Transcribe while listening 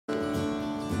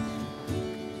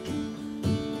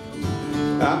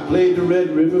I played the Red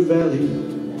River Valley.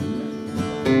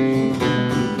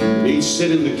 He'd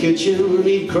sit in the kitchen and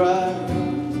he'd cry,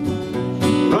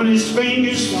 run his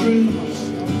fingers through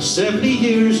 70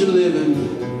 years of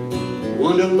living.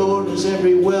 Wonder, Lord, is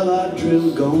every well I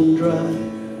drilled gone dry?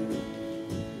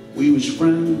 We was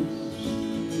friends,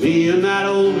 me and that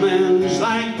old man, was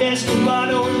like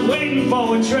desperadoes waiting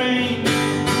for a train.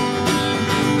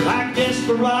 Like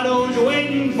desperadoes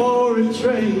waiting for a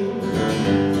train.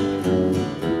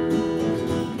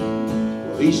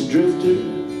 Well, he's a drifter,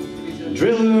 a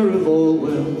driller of oil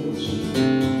wells,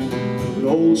 an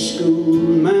old school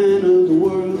man of the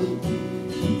world.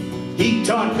 He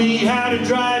taught me how to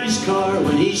drive his car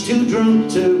when he's too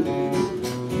drunk to.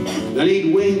 Then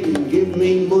he'd wink and give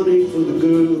me money for the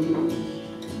girl.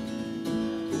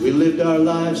 We lived our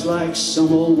lives like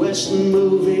some old western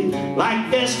movie, like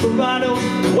desperadoes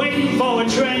waiting for a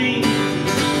train.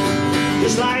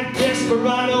 Just like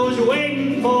desperadoes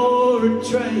waiting for a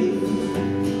train.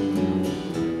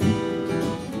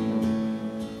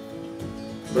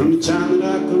 From the time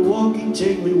that I could walk, he'd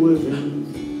take me with him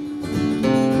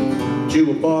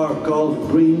to a bar called the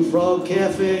Green Frog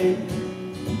Cafe,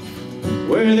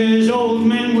 where there's old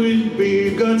men with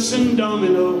beer guts and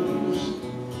dominoes,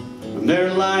 and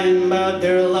they're lying about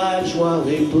their lives while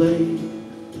they play.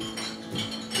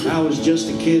 And I was just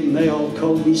a kid and they all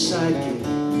called me sidekick,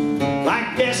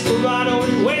 like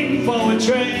desperadoes waiting for a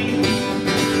train.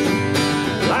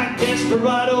 Like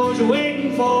desperadoes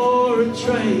waiting for a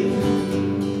train.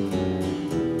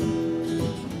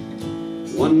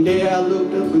 One day I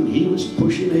looked up and he was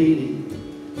pushing 80.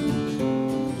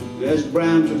 There's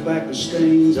brown tobacco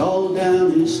stains all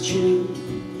down his chin.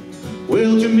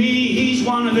 Well, to me, he's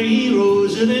one of the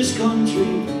heroes of this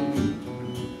country.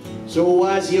 So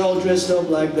why is he all dressed up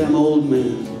like them old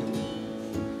men,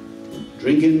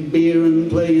 drinking beer and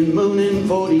playing Moon in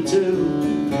 42?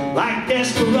 Like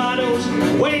desperadoes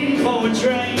waiting for a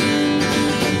train.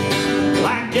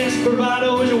 Like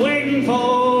desperadoes waiting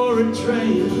for a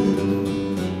train.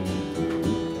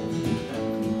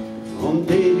 On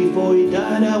the day before he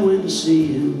died, I went to see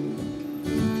him.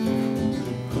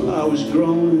 Well, I was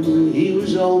grown and he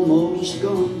was almost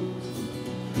gone.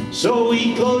 So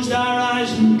we closed our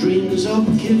eyes and dreamed us up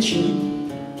a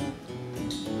kitchen.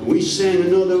 We sang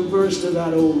another verse to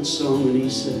that old song, and he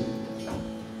said,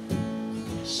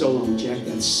 "So long, Jack,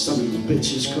 that son of a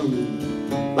bitch is coming."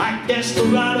 Like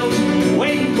desperadoes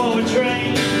waiting for a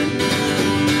train.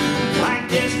 Like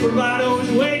desperadoes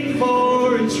waiting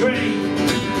for a train.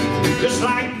 Just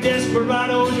like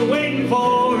desperadoes waiting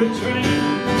for a train.